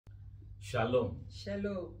Shalom.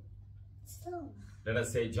 Shalom. Let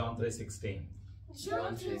us say John 3:16.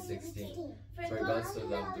 John 3:16. For God so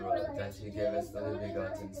loved the world that he gave us the only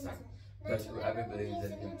begotten Son, that whoever believes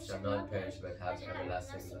in him shall not perish but have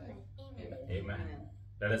everlasting life. Amen. Amen.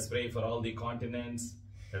 Let us pray for all the continents.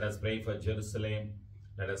 Let us pray for Jerusalem.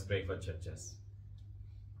 Let us pray for churches.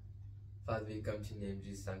 Father, we come to name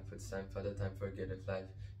Jesus, thank for this time, Father, time for gift of life,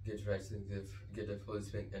 gift of righteousness, gift of Holy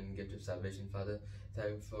Spirit, and gift of salvation, Father.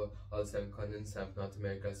 Thank for all 7 continents, time for North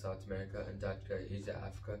America, South America, Antarctica, Asia,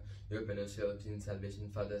 Africa, Europe, and Australia, obtain salvation,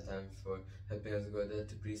 Father. Time for helping us go there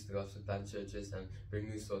to preach the gospel, plant churches, and bring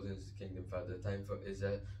new souls into the kingdom, Father. Time for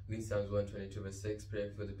Israel, read Psalms 122 verse 6, pray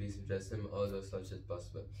for the peace and Jerusalem, all those such as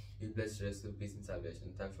possible. You bless Jerusalem, peace and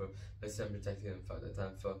salvation. Time for blessing and protecting them, Father.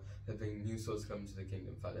 Time for helping new souls come to the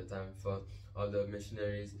kingdom, Father. Time for all the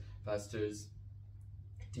missionaries, pastors,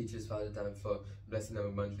 teachers, Father. Time for blessing them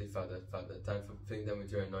abundantly, Father. Time for filling them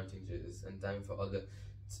with your anointing, Jesus. And time for all the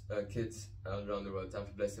kids around the world. Time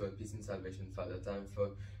for blessing them with peace and salvation, Father. Time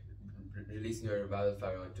for releasing your revival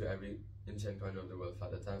fire onto every inch and corner of the world,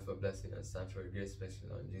 Father. Time for blessing us. Time for grace, blessing,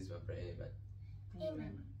 Lord. In Jesus' name I pray, amen.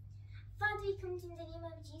 Amen. Father, we come to in the name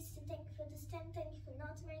of Jesus and thank you for this time. Thank you for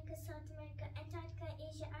North America, South America, Antarctica,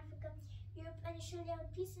 Asia, Africa, Europe, and Australia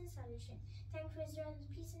with peace and salvation. Thank you for Israel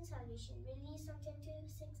with peace and salvation. Release Psalm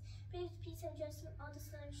 10:6. Pray with peace and Jerusalem, all the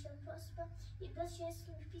slaves shall prosper. We bless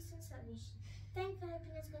Jerusalem with peace and salvation. Thank you for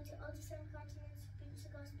helping us go to all the 7 continents, preach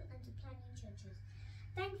the gospel, and to planting churches.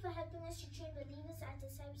 Thank you for helping us to train believers as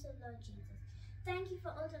disciples of Lord Jesus. Thank you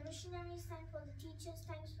for all the missionaries. Thank you for the teachers.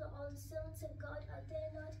 Thanks for all the servants of God out there,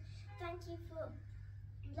 Lord. Thank you for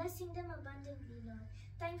blessing them abundantly, Lord.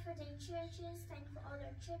 Thank you for their churches. Thank you for all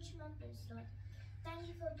our church members, Lord. Thank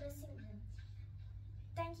you for blessing them.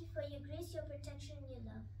 Thank you for your grace, your protection, and your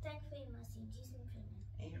love. Thank you for your mercy. In Jesus' name,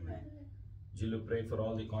 amen. Amen. Jill, pray for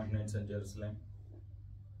all the continents and Jerusalem.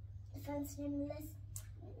 Friends, nameless,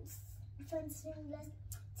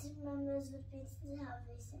 members with peace and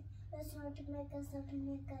salvation. Let's North America, South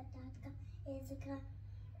America, Antarctica, Asia,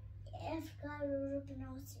 Africa, Europe, and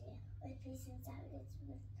Australia with peace and salvation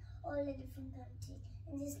with all the different countries.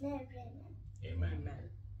 In this name, amen. Amen. Amen.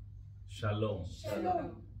 Shalom.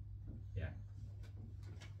 Shalom. Yeah.